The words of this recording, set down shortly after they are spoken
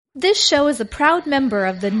This show is a proud member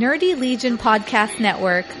of the Nerdy Legion Podcast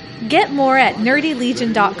Network. Get more at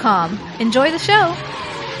nerdylegion.com. Enjoy the show!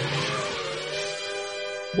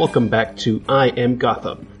 Welcome back to I Am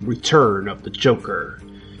Gotham, Return of the Joker.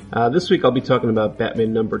 This week I'll be talking about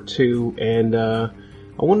Batman number 2, and I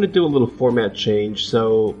wanted to do a little format change.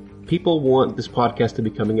 So people want this podcast to be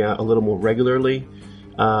coming out a little more regularly,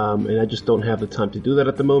 and I just don't have the time to do that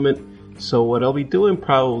at the moment. So what I'll be doing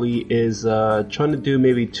probably is trying to do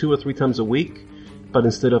maybe 2 or 3 times a week, but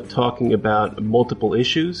instead of talking about multiple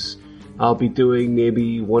issues, I'll be doing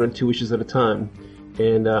maybe 1 or 2 issues at a time.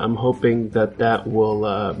 And I'm hoping that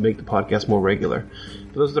will make the podcast more regular.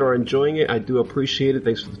 For those that are enjoying it, I do appreciate it.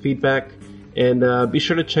 Thanks for the feedback. And be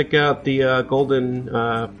sure to check out the Golden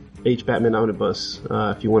Age Batman Omnibus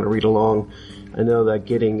if you want to read along. I know that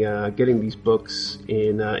getting these books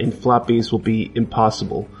in floppies will be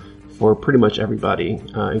impossible for pretty much everybody,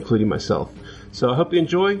 including myself. So I hope you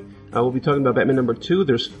enjoy. We'll be talking about Batman number 2.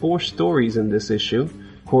 There's 4 stories in this issue.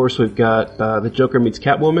 Of course, we've got The Joker meets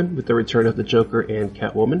Catwoman with the return of the Joker and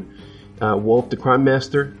Catwoman, Wolf the Crime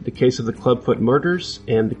Master, The Case of the Clubfoot Murders,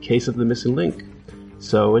 and The Case of the Missing Link.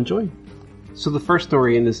 So enjoy. So the first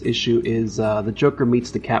story in this issue is The Joker meets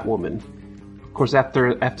the Catwoman. Of course,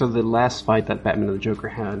 after the last fight that Batman and the Joker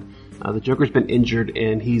had, the Joker's been injured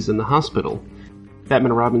and he's in the hospital.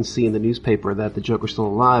 Batman and Robin see in the newspaper that the Joker's still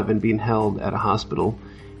alive and being held at a hospital.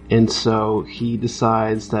 And so he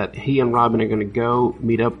decides that he and Robin are going to go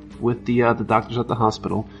meet up with the doctors at the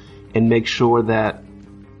hospital and make sure that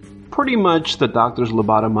pretty much the doctors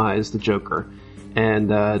lobotomize the Joker and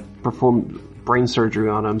perform brain surgery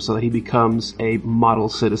on him so that he becomes a model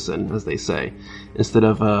citizen, as they say, instead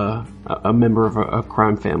of a member of a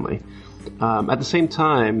crime family. At the same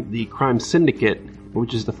time, the crime syndicate,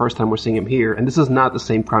 which is the first time we're seeing him here, and this is not the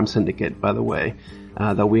same crime syndicate, by the way,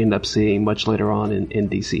 that we end up seeing much later on in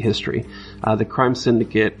DC history. The crime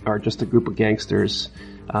syndicate are just a group of gangsters.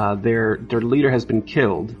 Their leader has been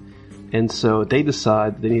killed, and so they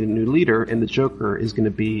decide they need a new leader, and the Joker is going to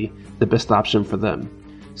be the best option for them.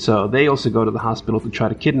 So they also go to the hospital to try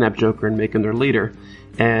to kidnap Joker and make him their leader.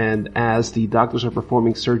 And as the doctors are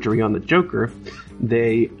performing surgery on the Joker,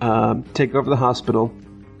 they take over the hospital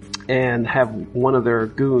and have one of their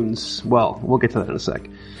goons, well, we'll get to that in a sec.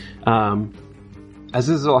 As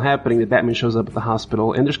this is all happening, the Batman shows up at the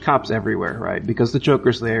hospital, and there's cops everywhere, right? Because the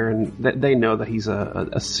Joker's there, and they know that he's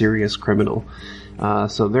a serious criminal.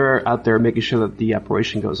 So they're out there making sure that the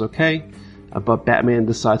operation goes okay, but Batman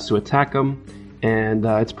decides to attack him, and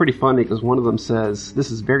it's pretty funny because one of them says,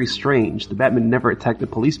 "This is very strange. The Batman never attacked the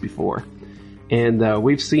police before." And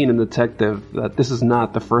we've seen in Detective that this is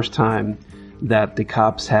not the first time that the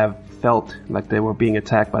cops have felt like they were being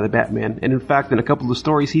attacked by the Batman. And in fact, in a couple of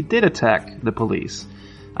stories, he did attack the police.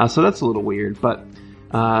 So that's a little weird. But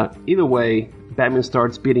either way, Batman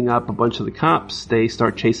starts beating up a bunch of the cops. They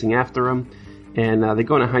start chasing after him. And they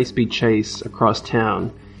go on a high-speed chase across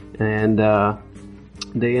town. And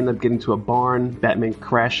they end up getting to a barn. Batman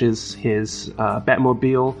crashes his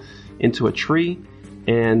Batmobile into a tree.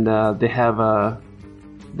 And they have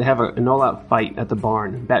an all-out fight at the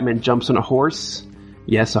barn. Batman jumps on a horse.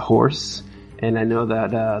 Yes, a horse. And I know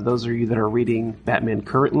that those of you that are reading Batman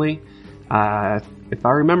currently, if I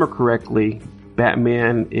remember correctly,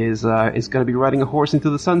 Batman is going to be riding a horse into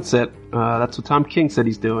the sunset. That's what Tom King said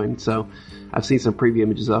he's doing. So I've seen some preview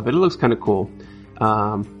images of it. It looks kind of cool.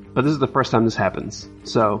 But this is the first time this happens.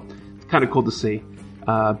 So it's kind of cool to see.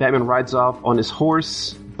 Batman rides off on his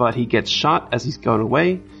horse, but he gets shot as he's going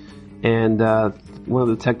away. And one of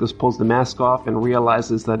the detectives pulls the mask off and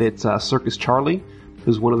realizes that it's Circus Charlie,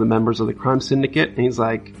 who's one of the members of the crime syndicate. And he's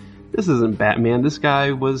like, "This isn't Batman. This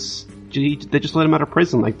guy they just let him out of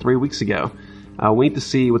prison like 3 weeks ago. We need to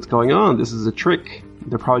see what's going on. This is a trick.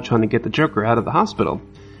 They're probably trying to get the Joker out of the hospital,"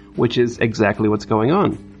 which is exactly what's going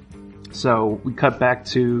on. So we cut back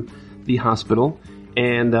to the hospital,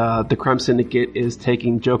 and the crime syndicate is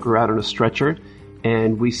taking Joker out on a stretcher,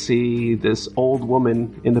 and we see this old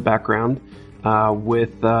woman in the background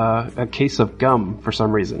with a case of gum for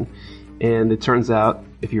some reason. And it turns out,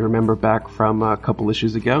 if you remember back from a couple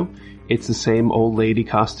issues ago, it's the same old lady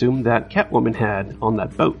costume that Catwoman had on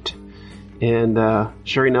that boat. And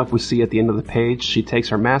sure enough, we see at the end of the page, she takes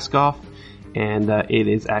her mask off, and it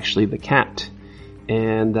is actually the Cat.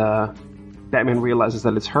 And Batman realizes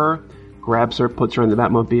that it's her, grabs her, puts her in the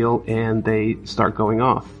Batmobile, and they start going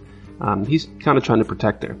off. He's kind of trying to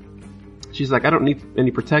protect her. She's like, "I don't need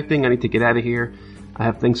any protecting, I need to get out of here, I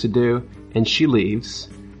have things to do," and she leaves.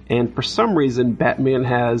 And for some reason, Batman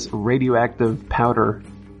has radioactive powder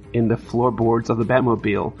in the floorboards of the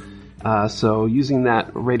Batmobile. So using that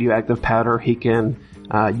radioactive powder, he can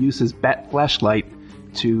use his bat flashlight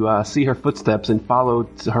to see her footsteps and follow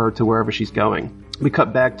her to wherever she's going. We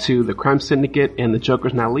cut back to the crime syndicate, and the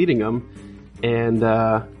Joker's now leading them,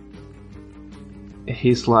 and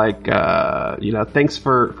he's like, thanks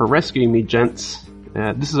for rescuing me, gents.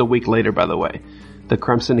 This is a week later, by the way. The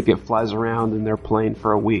crime syndicate flies around in their plane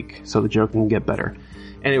for a week so the Joker can get better.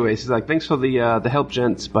 Anyways, he's like, thanks for the help,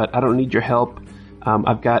 gents, but I don't need your help.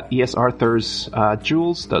 I've got E.S. Arthur's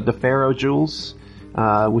jewels, the Pharaoh jewels,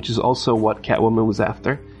 which is also what Catwoman was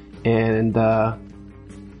after. And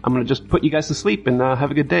I'm going to just put you guys to sleep and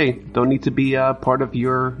have a good day. Don't need to be part of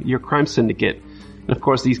your crime syndicate. And of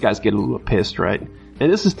course, these guys get a little pissed, right?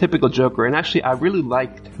 And this is typical Joker. And actually, I really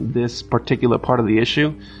liked this particular part of the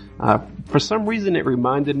issue. For some reason, it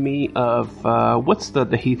reminded me of, what's the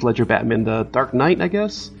Heath Ledger Batman, the Dark Knight, I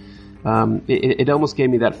guess? It almost gave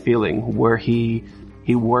me that feeling where he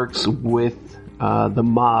works with the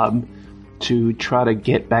mob to try to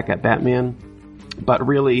get back at Batman, but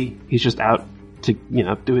really he's just out to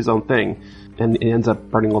do his own thing, and it ends up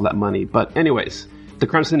burning all that money. But anyways, the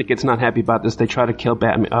crime syndicate's not happy about this. They try to kill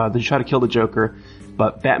Batman. They try to kill the Joker,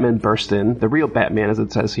 but Batman bursts in, the real Batman, as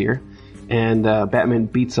it says here, and Batman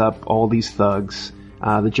beats up all these thugs.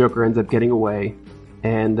 The Joker ends up getting away,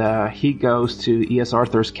 and he goes to E.S.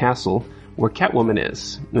 Arthur's castle, where Catwoman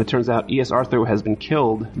is. And it turns out E.S. Arthur has been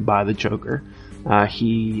killed by the Joker.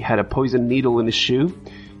 He had a poisoned needle in his shoe,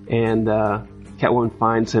 and Catwoman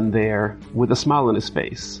finds him there with a smile on his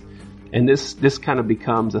face. And this kind of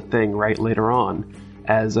becomes a thing right later on,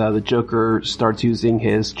 as the Joker starts using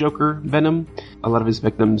his Joker venom. A lot of his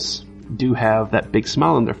victims do have that big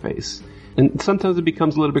smile on their face. And sometimes it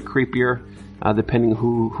becomes a little bit creepier, depending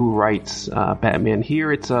who writes Batman.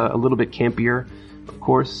 Here it's a little bit campier, of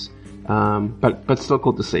course, but still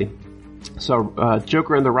cool to see. So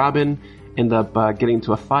Joker and the Robin end up getting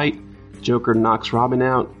into a fight. Joker knocks Robin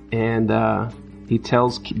out, and he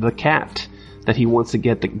tells the cat that he wants to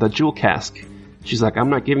get the jewel cask. She's like, I'm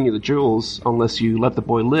not giving you the jewels unless you let the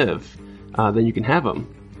boy live. Then you can have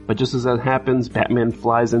them. But just as that happens, Batman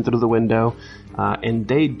flies into the window, and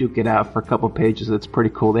they duke it out for a couple pages. It's pretty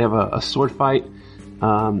cool. They have a sword fight,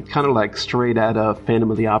 kind of like straight out of Phantom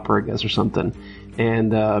of the Opera, I guess, or something.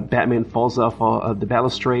 And Batman falls off the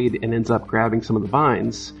balustrade and ends up grabbing some of the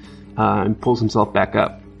vines and pulls himself back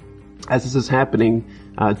up. As this is happening,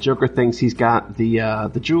 Joker thinks he's got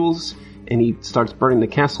the jewels, and he starts burning the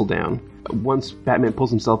castle down. Once Batman pulls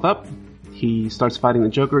himself up, he starts fighting the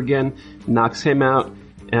Joker again, knocks him out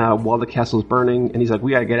while the castle's burning, and he's like,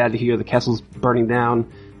 we gotta get out of here, the castle's burning down.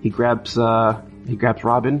 He grabs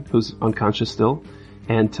Robin, who's unconscious still,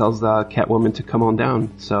 and tells Catwoman to come on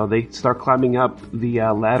down. So they start climbing up the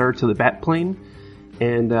ladder to the Batplane,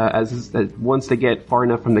 and once they get far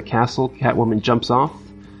enough from the castle, Catwoman jumps off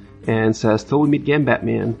and says, till we meet again,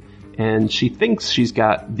 Batman. And she thinks she's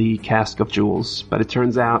got the cask of jewels, but it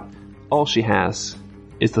turns out all she has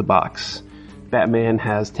is the box. Batman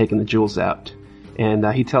has taken the jewels out. And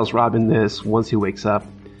he tells Robin this once he wakes up.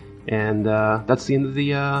 And that's the end of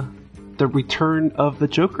the return of the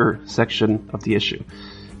Joker section of the issue.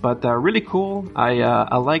 But really cool.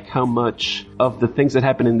 I like how much of the things that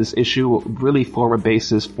happen in this issue really form a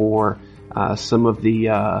basis for some of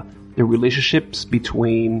the relationships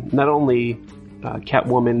between not only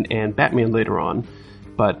Catwoman and Batman later on,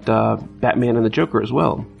 but Batman and the Joker as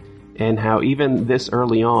well. And how even this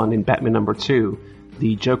early on in Batman number 2,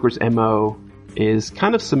 the Joker's MO is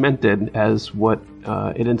kind of cemented as what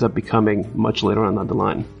it ends up becoming much later on down the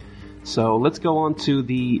line. So let's go on to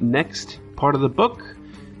the next part of the book.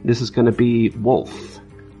 This is going to be Wolf,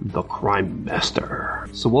 the Crime Master.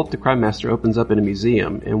 So Wolf the Crime Master opens up in a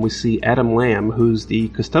museum, and we see Adam Lamb, who's the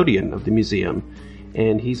custodian of the museum.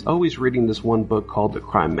 And he's always reading this one book called The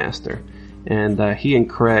Crime Master. And he and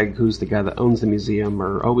Craig, who's the guy that owns the museum,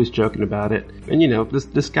 are always joking about it. And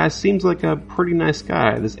this guy seems like a pretty nice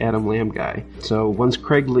guy, this Adam Lamb guy. So once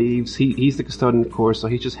Craig leaves, he's the custodian, of course, so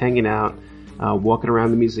he's just hanging out, walking around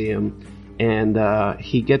the museum. And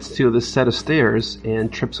he gets to this set of stairs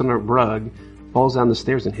and trips on a rug, falls down the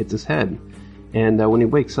stairs and hits his head. And when he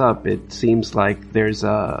wakes up, it seems like there's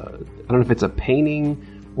I don't know if it's a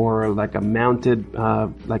painting or like a mounted,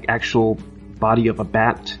 like actual body of a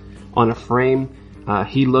bat on a frame.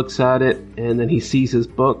 He looks at it, and then he sees his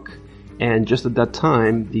book, and just at that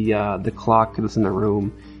time, the clock that's in the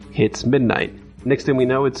room hits midnight. Next thing we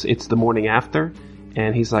know, it's the morning after,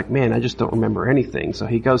 and he's like, man, I just don't remember anything. So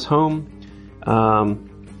he goes home,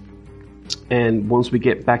 and once we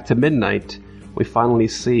get back to midnight, we finally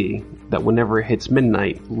see that whenever it hits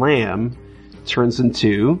midnight, Lamb turns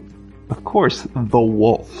into, of course, the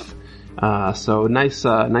Wolf. So nice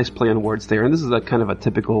play on words there. And this is a kind of a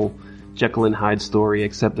typical Jekyll and Hyde story,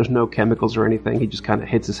 except there's no chemicals or anything. He just kind of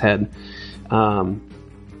hits his head.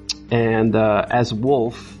 As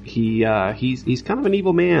Wolf, he's kind of an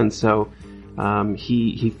evil man. So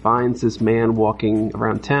he finds this man walking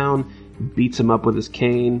around town, beats him up with his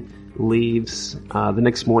cane, leaves. The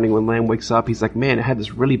next morning when Lamb wakes up, he's like, man, I had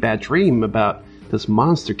this really bad dream about this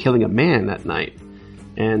monster killing a man that night.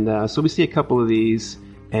 And so we see a couple of these,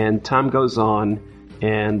 and time goes on,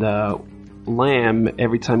 and Lamb,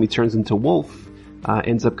 every time he turns into Wolf,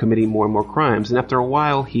 ends up committing more and more crimes. And after a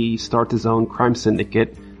while, he starts his own crime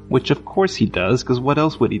syndicate, which of course he does, because what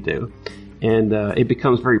else would he do? And it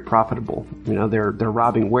becomes very profitable. You know, they're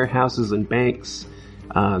robbing warehouses and banks,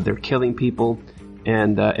 they're killing people,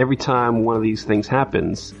 and every time one of these things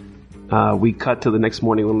happens, we cut to the next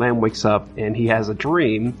morning when Lamb wakes up and he has a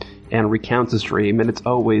dream and recounts his dream, and it's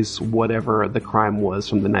always whatever the crime was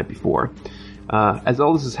from the night before. As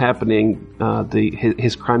all this is happening,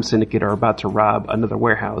 his crime syndicate are about to rob another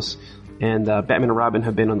warehouse, and Batman and Robin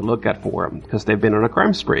have been on the lookout for him because they've been on a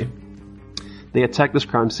crime spree. They attack this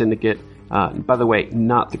crime syndicate. By the way,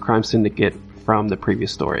 not the crime syndicate from the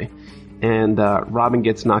previous story. And Robin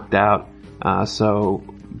gets knocked out, so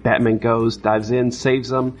Batman dives in, saves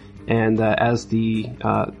them, and as the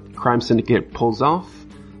crime syndicate pulls off,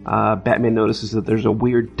 Batman notices that there's a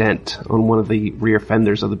weird dent on one of the rear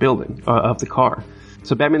fenders of the building, of the car.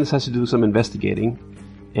 So Batman has to do some investigating,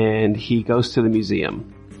 and he goes to the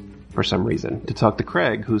museum for some reason to talk to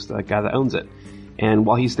Craig, who's the guy that owns it. And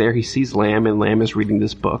while he's there, he sees Lamb, and Lamb is reading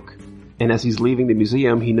this book. And as he's leaving the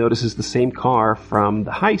museum, he notices the same car from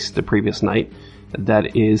the heist the previous night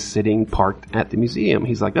that is sitting parked at the museum.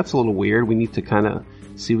 He's like, that's a little weird. We need to kind of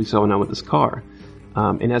see what's going on with this car.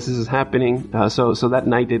 And as this is happening, so that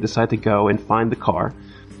night they decide to go and find the car.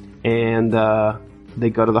 And they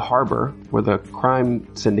go to the harbor where the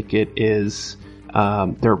crime syndicate is.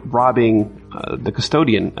 They're robbing the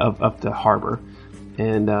custodian of the harbor.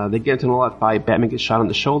 And they get into a lot of fight. Batman gets shot on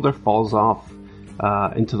the shoulder, falls off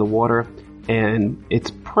into the water. And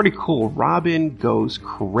it's pretty cool. Robin goes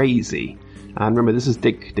crazy. Remember, this is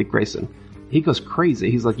Dick Grayson. He goes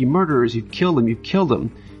crazy. He's like, you murderers, you've killed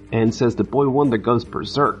him. And says the boy wonder goes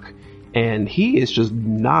berserk. And he is just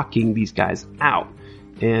knocking these guys out.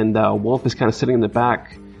 And Wolf is kind of sitting in the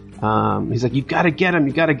back. He's like, you gotta get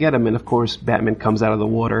him. And of course, Batman comes out of the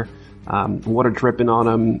water. Water dripping on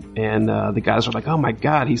him. And the guys are like, oh my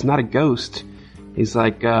god, he's not a ghost. He's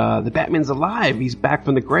like, the Batman's alive. He's back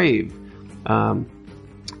from the grave. Batman's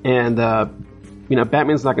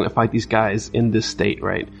not going to fight these guys in this state,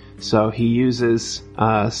 right? So he uses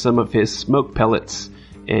some of his smoke pellets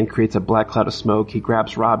and creates a black cloud of smoke. He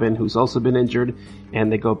grabs Robin, who's also been injured,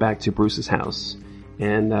 and they go back to Bruce's house.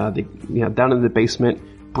 And down in the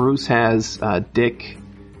basement, Bruce has Dick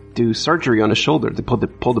do surgery on his shoulder to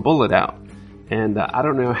pull the bullet out. And I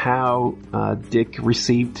don't know how Dick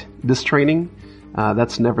received this training.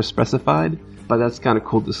 That's never specified, but that's kind of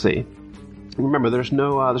cool to see. Remember, there's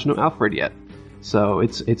no Alfred yet. So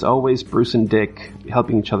it's always Bruce and Dick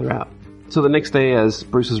helping each other out. So the next day, as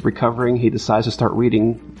Bruce is recovering, he decides to start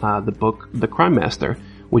reading the book The Crime Master,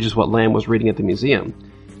 which is what Lamb was reading at the museum.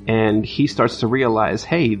 And he starts to realize,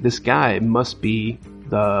 hey, this guy must be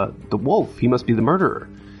the wolf. He must be the murderer.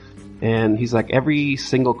 And he's like, every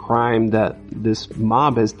single crime that this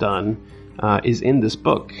mob has done is in this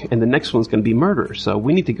book. And the next one's going to be murder. So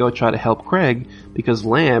we need to go try to help Craig because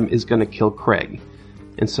Lamb is going to kill Craig.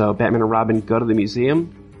 And so Batman and Robin go to the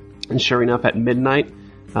museum, and sure enough, at midnight,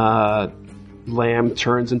 Lamb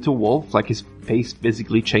turns into Wolf, like his face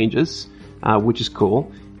physically changes, which is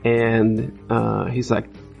cool. And he's like,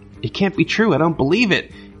 it can't be true, I don't believe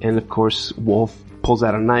it. And of course, Wolf pulls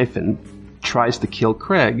out a knife and tries to kill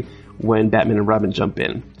Craig when Batman and Robin jump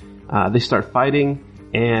in. They start fighting,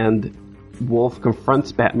 and Wolf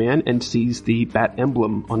confronts Batman and sees the bat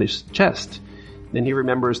emblem on his chest. Then he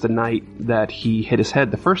remembers the night that he hit his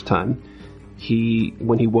head the first time.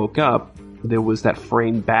 When he woke up, there was that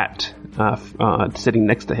framed bat sitting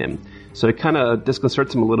next to him. So it kind of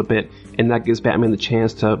disconcerts him a little bit, and that gives Batman the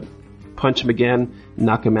chance to punch him again,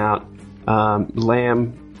 knock him out.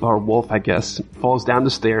 Lamb, or Wolf, I guess, falls down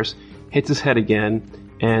the stairs, hits his head again,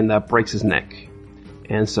 and breaks his neck.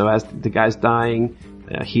 And so as the guy's dying,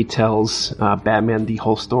 he tells Batman the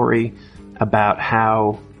whole story about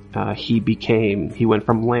how he went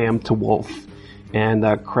from Lamb to Wolf. And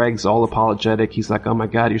Craig's all apologetic. He's like, oh my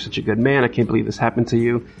god, you're such a good man. I can't believe this happened to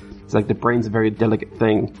you. It's like the brain's a very delicate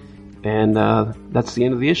thing. And that's the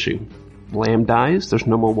end of the issue. Lamb dies, there's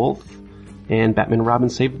no more Wolf, and Batman and Robin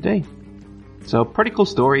save the day. So pretty cool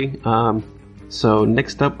story. So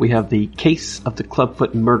next up, we have the case of the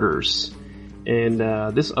Clubfoot murders. And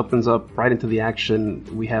this opens up right into the action.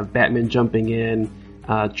 We have Batman jumping in,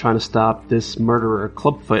 trying to stop this murderer,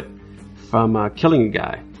 Clubfoot, from killing a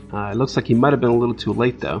guy. It looks like he might have been a little too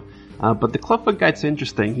late, though. But the Clubfoot guy's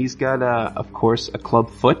interesting. He's got, of course, a club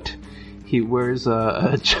foot. He wears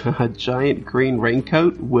a giant green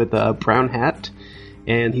raincoat with a brown hat,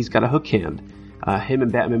 and he's got a hook hand. Him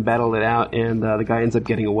and Batman battle it out, and the guy ends up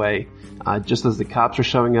getting away just as the cops are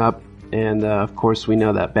showing up. And of course, we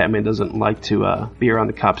know that Batman doesn't like to be around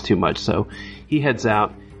the cops too much, so he heads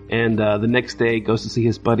out. And the next day goes to see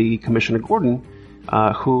his buddy Commissioner Gordon,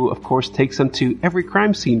 who, of course, takes him to every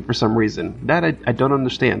crime scene for some reason. That I don't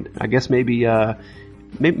understand. I guess maybe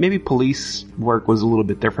police work was a little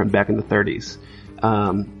bit different back in the 30s.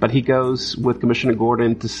 But he goes with Commissioner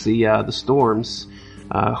Gordon to see the Storms,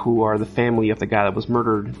 who are the family of the guy that was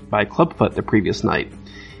murdered by Clubfoot the previous night.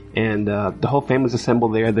 And the whole family's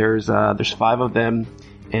assembled there. There's 5 of them,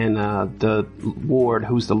 and the Ward,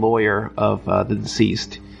 who's the lawyer of the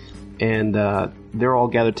deceased. And they're all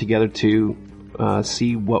gathered together to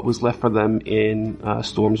see what was left for them in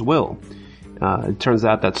Storm's will. It turns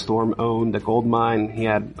out that Storm owned a gold mine. He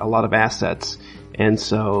had a lot of assets. And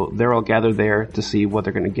so they're all gathered there to see what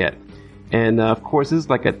they're going to get. And of course, this is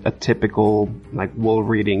like a typical like will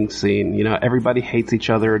reading scene. You know, everybody hates each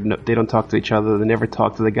other. No, they don't talk to each other. They never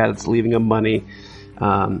talk to the guy that's leaving them money.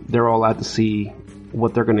 They're all out to see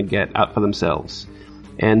what they're going to get out for themselves.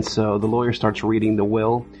 And so the lawyer starts reading the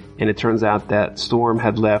will, and it turns out that Storm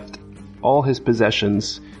had left all his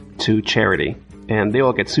possessions to charity. And they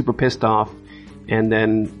all get super pissed off. And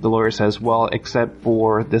then the lawyer says, well, except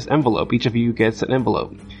for this envelope. Each of you gets an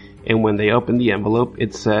envelope. And when they open the envelope,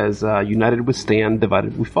 it says, united we stand,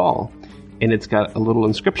 divided we fall. And it's got a little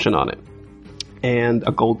inscription on it. And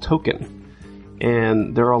a gold token.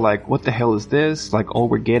 And they're all like, what the hell is this? Like, all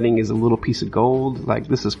we're getting is a little piece of gold. Like,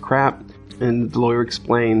 this is crap. And the lawyer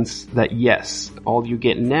explains that, yes, all you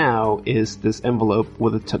get now is this envelope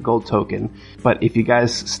with a gold token. But if you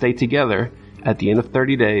guys stay together, at the end of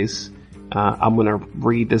 30 days, I'm going to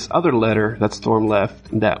read this other letter that Storm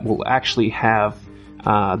left that will actually have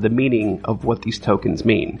the meaning of what these tokens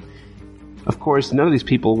mean. Of course, none of these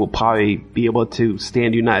people will probably be able to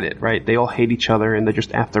stand united, right? They all hate each other and they're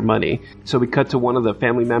just after money. So we cut to one of the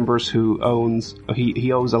family members who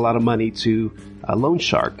he owes a lot of money to a loan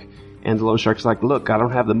shark. And the loan shark's like, look, I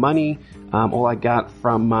don't have the money. All I got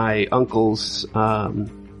from my uncle's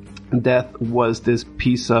death was this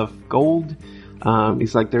piece of gold.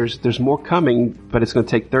 He's like, there's more coming, but it's going to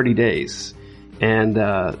take 30 days. And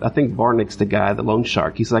I think Varnick's the guy, the loan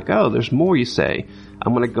shark. He's like, oh, there's more, you say.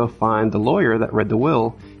 I'm going to go find the lawyer that read the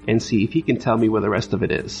will and see if he can tell me where the rest of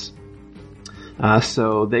it is.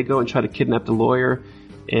 So they go and try to kidnap the lawyer,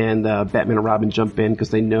 and Batman and Robin jump in because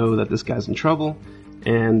they know that this guy's in trouble.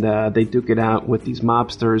 And they duke it out with these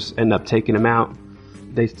mobsters, end up taking him out.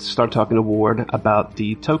 They start talking to Ward about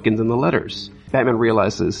the tokens and the letters. Batman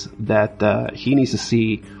realizes that he needs to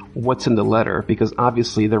see what's in the letter, because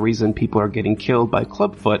obviously the reason people are getting killed by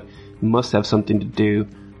Clubfoot must have something to do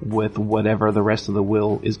with whatever the rest of the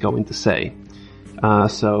will is going to say.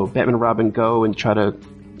 So Batman and Robin go and try to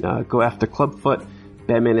go after Clubfoot.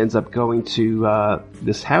 Batman ends up going to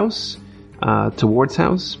this house, to Ward's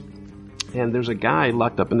house, and there's a guy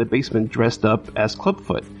locked up in the basement dressed up as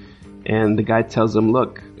Clubfoot. And the guy tells him,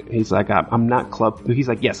 look, he's like, I'm not Clubfoot. He's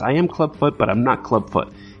like, yes, I am Clubfoot, but I'm not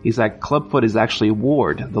Clubfoot. He's like, Clubfoot is actually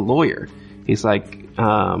Ward, the lawyer. He's like,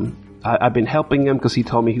 I've been helping him because he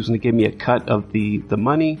told me he was going to give me a cut of the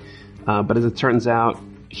money. But as it turns out,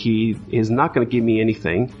 he is not going to give me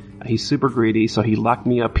anything. He's super greedy, so he locked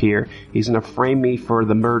me up here. He's going to frame me for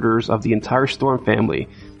the murders of the entire Storm family.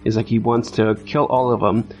 He's like, he wants to kill all of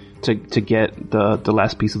them to get the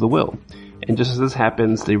last piece of the will. And just as this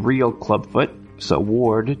happens, the real Clubfoot, so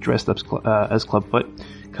Ward, dressed up as Clubfoot,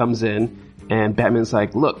 comes in, and Batman's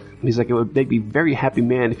like, look, he's like, it would make me very happy,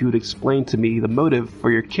 man, if you would explain to me the motive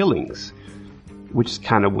for your killings. Which is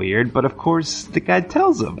kind of weird, but of course, the guy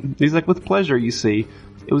tells him. He's like, with pleasure, you see.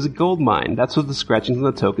 It was a gold mine. That's what the scratchings on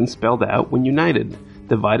the token spelled out when united.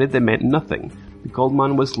 Divided, they meant nothing. The gold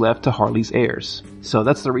mine was left to Harley's heirs. So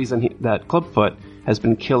that's the reason that Clubfoot has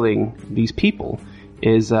been killing these people,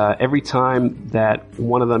 is every time that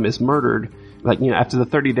one of them is murdered, like, you know, after the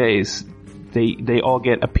 30 days, they all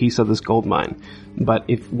get a piece of this gold mine. But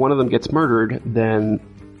if one of them gets murdered, then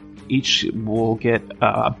each will get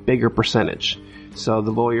a bigger percentage. So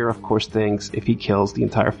the lawyer, of course, thinks if he kills the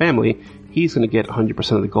entire family, he's going to get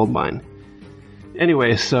 100% of the gold mine.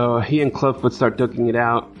 Anyway, so he and Clubfoot start duking it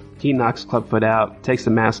out. He knocks Clubfoot out, takes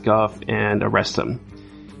the mask off, and arrests him.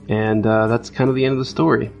 And that's kind of the end of the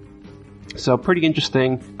story. So pretty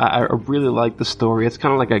interesting. I really like the story. It's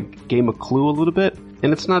kind of like a game of Clue a little bit,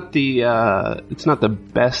 and it's not the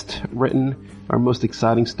best written or most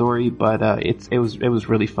exciting story, but it was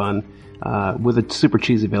really fun with a super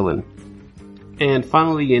cheesy villain. And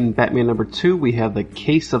finally, in Batman number 2, we have the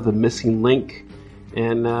Case of the Missing Link,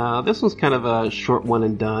 and this one's kind of a short one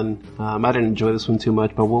and done. I didn't enjoy this one too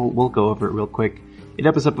much, but we'll go over it real quick. It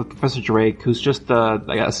opens up with Professor Drake, who's just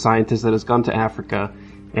a scientist that has gone to Africa.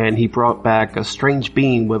 And he brought back a strange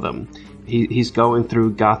being with him. He's going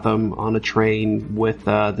through Gotham on a train with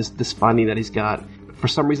this finding that he's got. For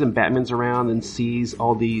some reason, Batman's around and sees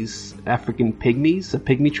all these African pygmies, a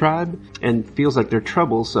pygmy tribe, and feels like they're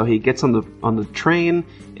trouble. So he gets on the train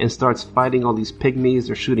and starts fighting all these pygmies.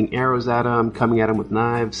 They're shooting arrows at him, coming at him with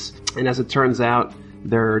knives. And as it turns out,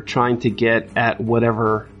 they're trying to get at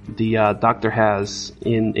whatever the doctor has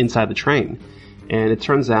inside the train. And it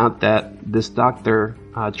turns out that this Dr.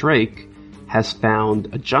 Drake has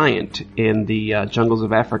found a giant in the jungles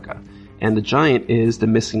of Africa. And the giant is the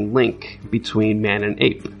missing link between man and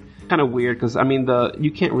ape. Kind of weird because,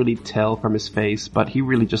 you can't really tell from his face, but he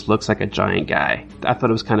really just looks like a giant guy. I thought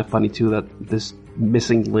it was kind of funny too that this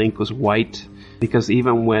missing link was white. Because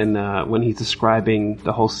even when he's describing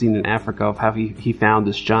the whole scene in Africa of how he found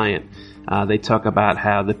this giant, they talk about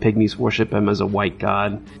how the pygmies worship him as a white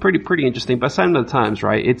god. Pretty interesting, but sign of the times,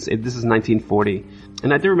 right? This is 1940.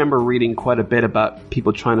 And I do remember reading quite a bit about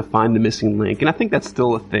people trying to find the missing link. And I think that's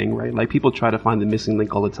still a thing, right? Like, people try to find the missing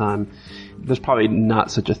link all the time. There's probably not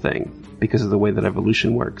such a thing because of the way that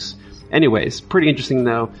evolution works. Anyways, pretty interesting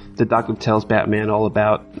though. The Doctor tells Batman all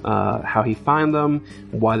about how he found them,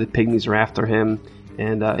 why the pygmies are after him.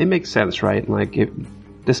 And it makes sense, right? Like, if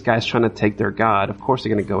this guy's trying to take their god, of course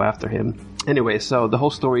they're going to go after him. Anyway, so the whole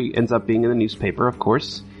story ends up being in the newspaper, of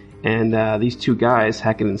course. And these two guys,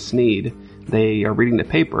 Hackett and Sneed, they are reading the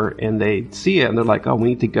paper and they see it and they're like, oh, we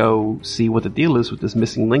need to go see what the deal is with this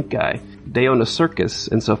missing link guy. They own a circus,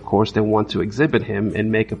 and so of course they want to exhibit him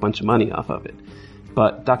and make a bunch of money off of it.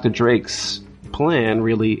 But Dr. Drake's plan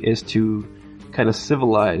really is to kind of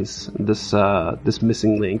civilize this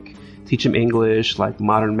missing link, teach him English, like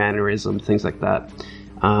modern mannerism, things like that.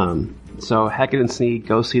 So Hackett and Sneed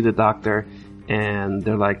go see the Doctor, and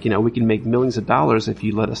they're like, we can make millions of dollars if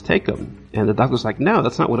you let us take him. And the Doctor's like, no,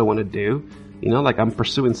 that's not what I want to do. I'm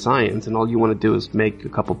pursuing science, and all you want to do is make a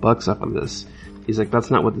couple bucks off of this. He's like, that's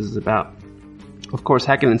not what this is about. Of course,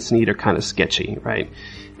 Hackett and Sneed are kind of sketchy, right?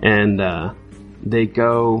 And they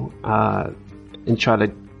go and try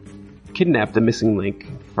to kidnap the missing link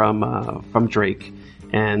from Drake,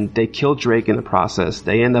 and they kill Drake in the process.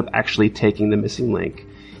 They end up actually taking the missing link,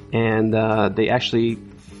 and they actually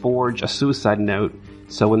forge a suicide note.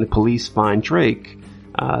 So when the police find Drake,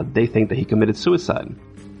 they think that he committed suicide.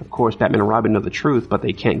 Of course, Batman and Robin know the truth, but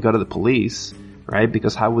they can't go to the police, right?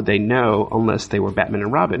 Because how would they know unless they were Batman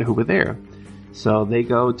and Robin who were there? So they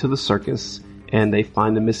go to the circus, and they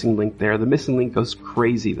find the missing link there. The missing link goes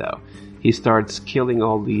crazy, though. He starts killing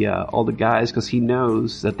all the guys because he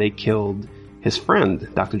knows that they killed his friend,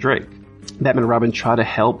 Dr. Drake. Batman and Robin try to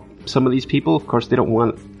help some of these people. Of course, they don't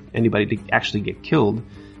want anybody to actually get killed.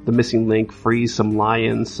 The missing link frees some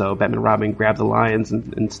lions, so Batman and Robin grab the lions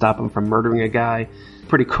and stop them from murdering a guy.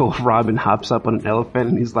 Pretty cool. Robin hops up on an elephant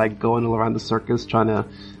and he's like going all around the circus trying to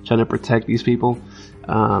protect these people.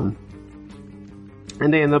 And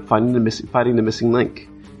they end up fighting the missing link.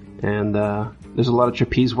 And there's a lot of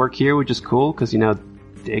trapeze work here, which is cool because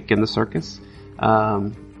Dick in the circus.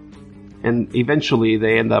 And eventually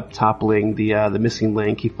they end up toppling the missing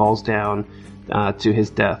link. He falls down to his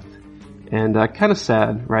death. And kind of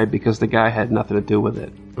sad, right? Because the guy had nothing to do with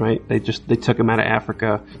it, right? They took him out of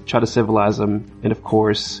Africa, tried to civilize him, and of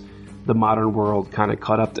course, the modern world kind of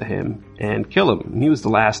caught up to him and killed him. He was the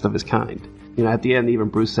last of his kind. At the end, even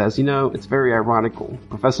Bruce says, it's very ironical.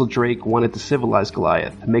 Professor Drake wanted to civilize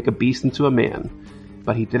Goliath, make a beast into a man,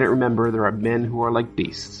 but he didn't remember there are men who are like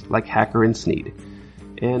beasts, like Hacker and Sneed.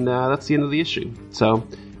 And that's the end of the issue. So,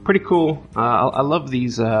 pretty cool. I love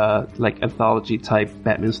these like anthology type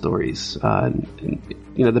Batman stories.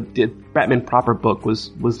 The Batman proper book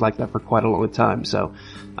was like that for quite a long time. So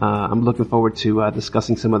I'm looking forward to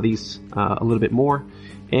discussing some of these a little bit more.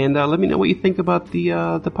 And let me know what you think about the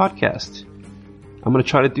podcast. I'm going to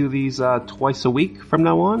try to do these twice a week from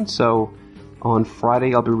now on. So on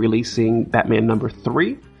Friday I'll be releasing Batman number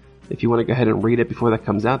 3. If you want to go ahead and read it before that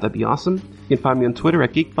comes out, that'd be awesome. You can find me on Twitter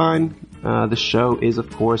at GeekVine. The show is, of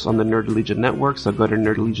course, on the Nerdy Legion Network, so go to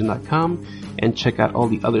nerdylegion.com and check out all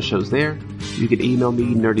the other shows there. You can email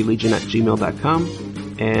me,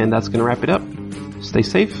 nerdylegion@gmail.com. And that's going to wrap it up. Stay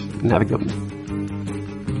safe and have a good one.